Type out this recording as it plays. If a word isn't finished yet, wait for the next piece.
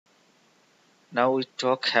Now we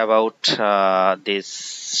talk about this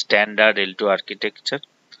standard L2 architecture.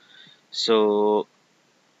 So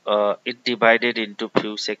it divided into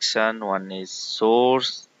few section. One is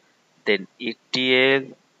source, then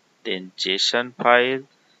ETL, then JSON file.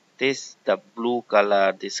 This the blue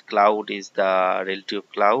color. This cloud is the relative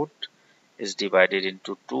cloud. Is divided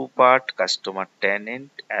into two part: customer tenant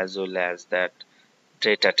as well as that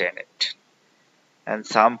data tenant, and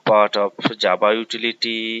some part of Java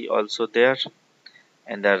utility also there.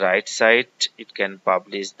 And the right side it can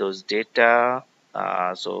publish those data,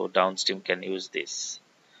 so downstream can use this.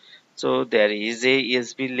 So there is a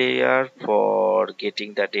ESB layer for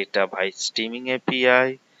getting the data by streaming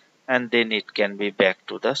API, and then it can be back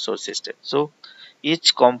to the source system. So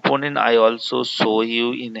each component I also show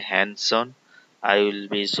you in hands-on. I will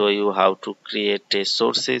be show you how to create a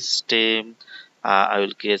source system. I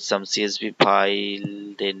will create some CSV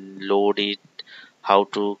file, then load it, how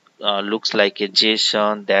to looks like a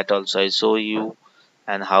JSON, that also I show you,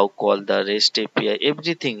 and how call the REST API.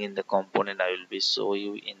 Everything in the component I will be show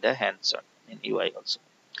you in the hands-on in UI also.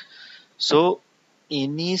 So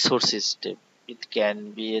any source system, it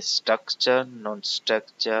can be a structure,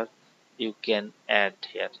 non-structure, you can add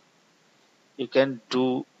here. You can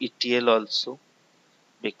do ETL also,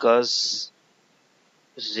 because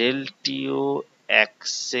RELTIO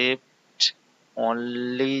accept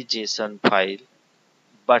only JSON file,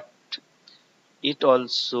 but it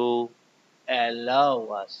also allow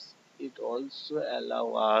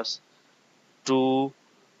us to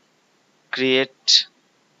create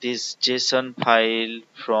this JSON file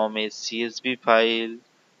from a CSV file,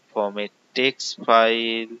 from a text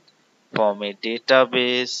file, from a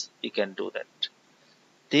database. You can do that.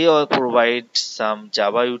 They all provide some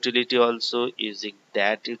Java utility also. Using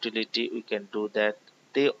that utility we can do that.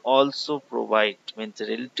 They also provide, means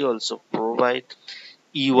Reality also provide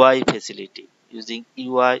UI facility. Using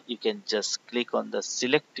UI you can just click on the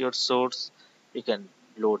select your source, you can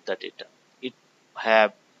load the data. It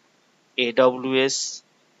have AWS,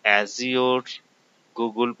 Azure,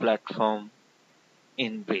 Google platform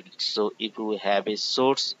inbuilt. So if you have a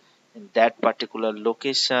source in that particular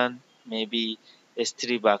location, maybe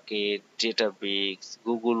S3 bucket, Databricks,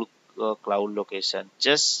 Google cloud location,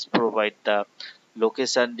 just provide the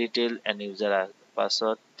location detail and user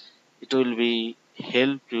password. It will be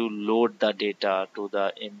help you load the data to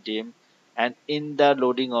the MDM, and in the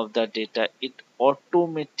loading of the data it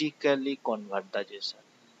automatically convert the JSON.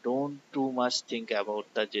 Don't too much think about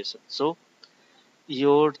the JSON. So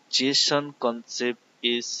your JSON concept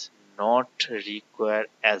is not required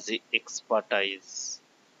as a expertise.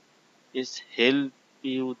 Is help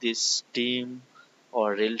you this team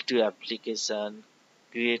or relative application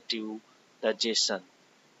create you the JSON.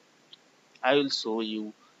 I will show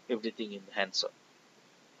you everything in hands-on.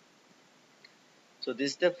 So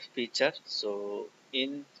this is the feature. So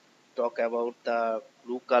in talk about the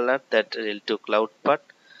blue color, that relative cloud part.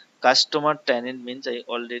 Customer tenant means I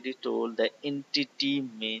already told the entity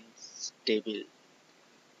means table.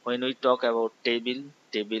 When we talk about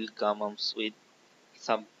table comes with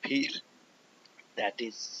some field that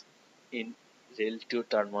is in relative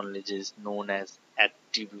terminology is known as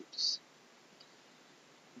attributes.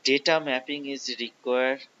 Data mapping is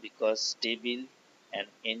required because table and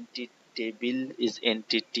entity table is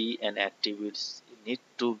entity and attributes need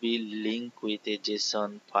to be linked with a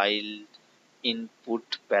JSON file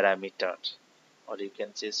input parameter, or you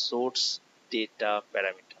can say source data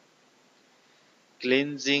parameter.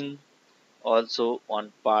 Cleansing also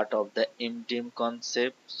one part of the MDM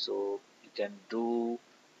concept, so you can do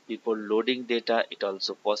before loading data. It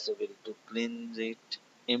also possible to cleanse it.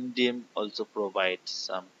 MDM also provides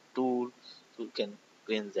some tool so you can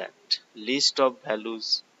cleanse that. List of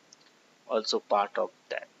values also part of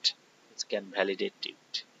that, it can validate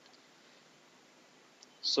it.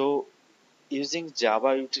 So using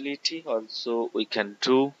Java utility also we can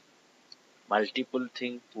do multiple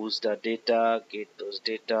things, push the data, get those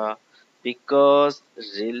data, because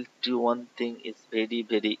RELTIO one thing is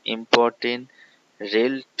very important.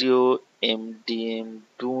 RELTIO MDM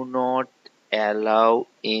do not allow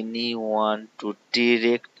anyone to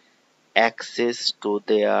direct access to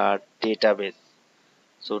their database.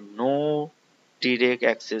 So no direct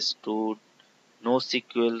access to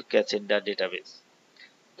NoSQL cache in the database.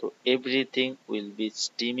 So everything will be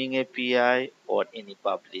streaming API or any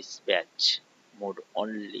published batch mode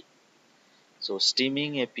only. So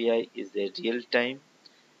streaming API is a real time,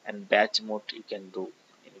 and batch mode you can do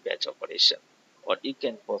in batch operation, or you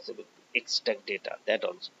can possible to extract data, that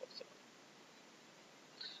also possible.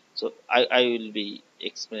 So I will be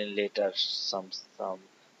explain later some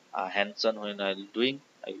hands-on when I'm doing.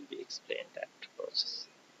 I will be explain that.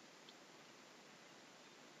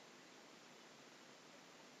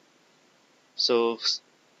 So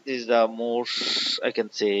this is the more, I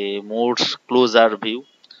can say, more closer view.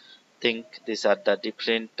 Think these are the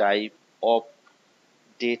different type of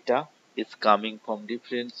data is coming from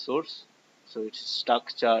different source. So it's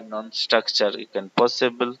structure, non-structure, you can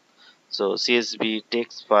possible. So CSV,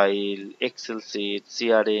 text file, Excel sheet,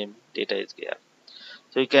 CRM data is here.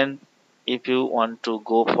 So you can, if you want to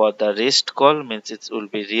go for the REST call, means it will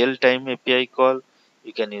be real time API call,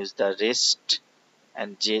 you can use the REST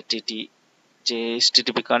and JHTTP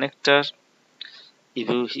connector.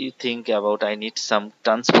 If you think about I need some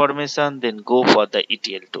transformation, then go for the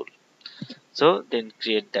ETL tool. So then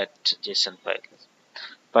create that JSON file.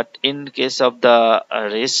 But in case of the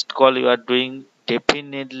REST call you are doing,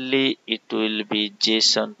 definitely it will be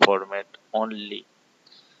JSON format only,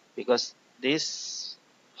 because this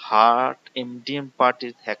hard MDM part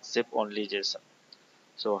is accept only JSON.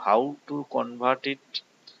 So how to convert it,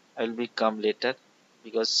 I will be come later,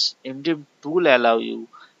 because MDM tool allow you,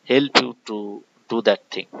 help you to do that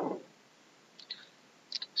thing.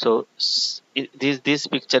 So this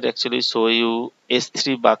picture actually show you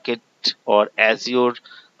S3 bucket or Azure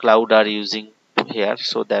cloud are using here.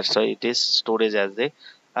 So that's why it is storage as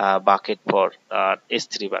a bucket for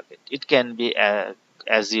S3 bucket. It can be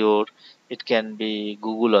Azure, it can be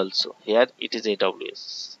Google also. Here it is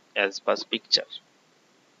AWS as per picture.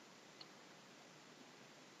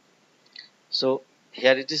 So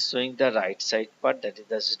here it is showing the right side part, that is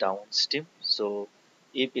the downstream. So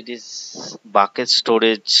if it is bucket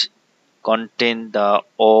storage contain the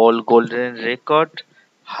all golden record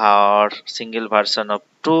or single version of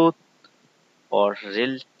truth or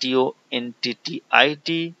RELTIO entity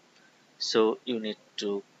ID. So you need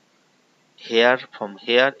to, here from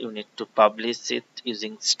here you need to publish it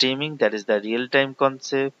using streaming, that is the real time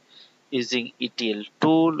concept. Using ETL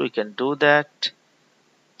tool we can do that.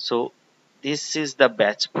 So this is the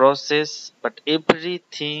batch process, but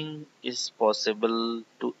everything is possible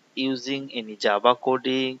to using any Java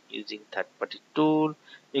coding, using third party tool,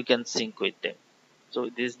 you can sync with them. So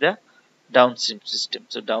this is the downstream system.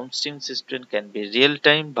 So downstream system can be real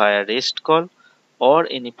time via REST call or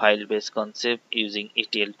any file based concept using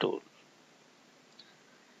ETL tool.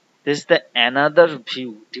 This is the another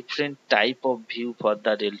view, different type of view for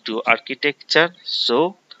the RELTIO architecture.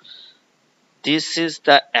 So this is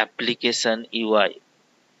the application UI.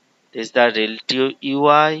 This is the RELTIO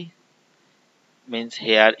UI, means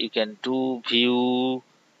here you can do view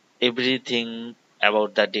everything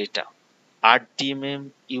about the data.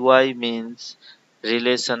 RDMM UI means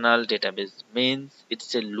relational database, means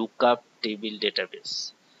it's a lookup table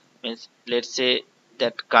database. Means let's say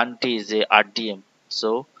that country is a RDM.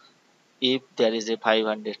 So if there is a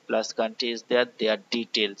 500 plus country is there, their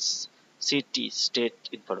details, city, state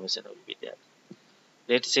information will be there.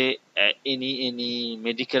 Let's say any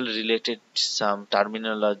medical related some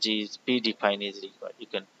terminologies predefined is required, you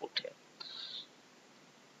can put here.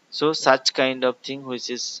 So such kind of thing which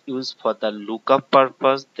is used for the lookup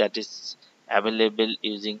purpose, that is available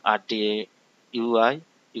using RTA UI.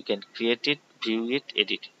 You can create it, view it,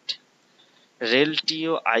 edit it.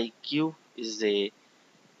 RELTIO IQ is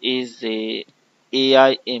a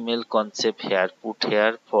AI ML concept here put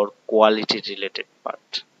here for quality related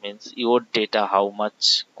part. Means your data, how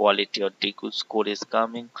much quality or degree score is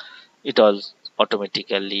coming, it all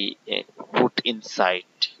automatically put inside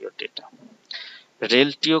your data.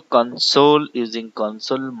 RELTIO console, using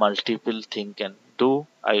console multiple thing can do.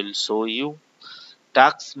 I will show you.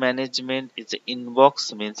 Task management is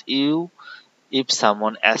inbox, means you, if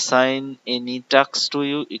someone assign any task to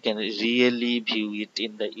you, you can really view it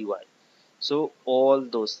in the UI. So all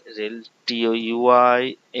those RELTIO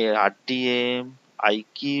UI, RTM,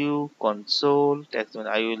 IQ, console, text,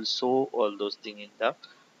 I will show all those things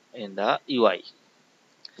in the UI.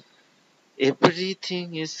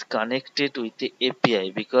 Everything is connected with the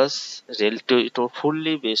API, because RELTIO is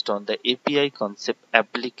fully based on the API concept,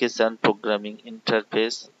 application programming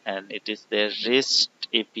interface, and it is the REST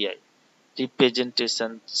API,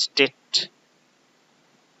 representation state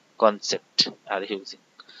concept are using.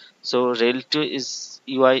 So RELTIO is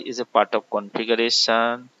UI is a part of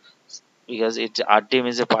configuration, because it's RDM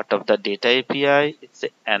is a part of the data API. It's a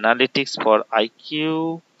analytics for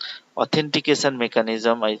IQ. Authentication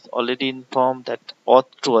mechanism, I already informed that auth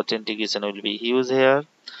to authentication will be used here.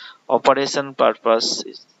 Operation purpose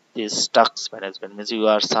is this task management, means you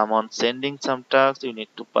are someone sending some tasks, you need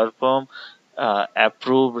to perform,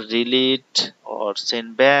 approve, delete, or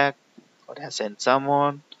send back, or assign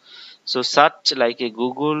someone. So search like a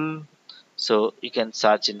Google. So you can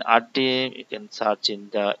search in RDM, you can search in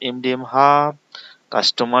the MDM hub,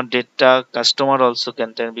 customer data. Customer also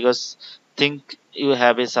contain, because think you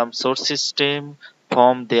have some source system.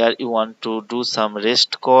 From there you want to do some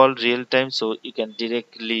REST call real time, so you can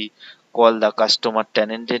directly call the customer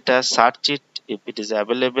tenant data, search it if it is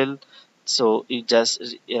available, so you just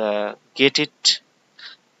get it.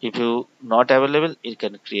 If you not available, you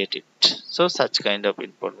can create it. So such kind of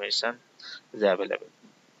information is available.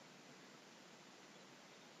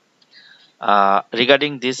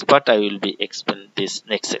 Regarding this part, I will be explain this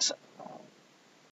next session.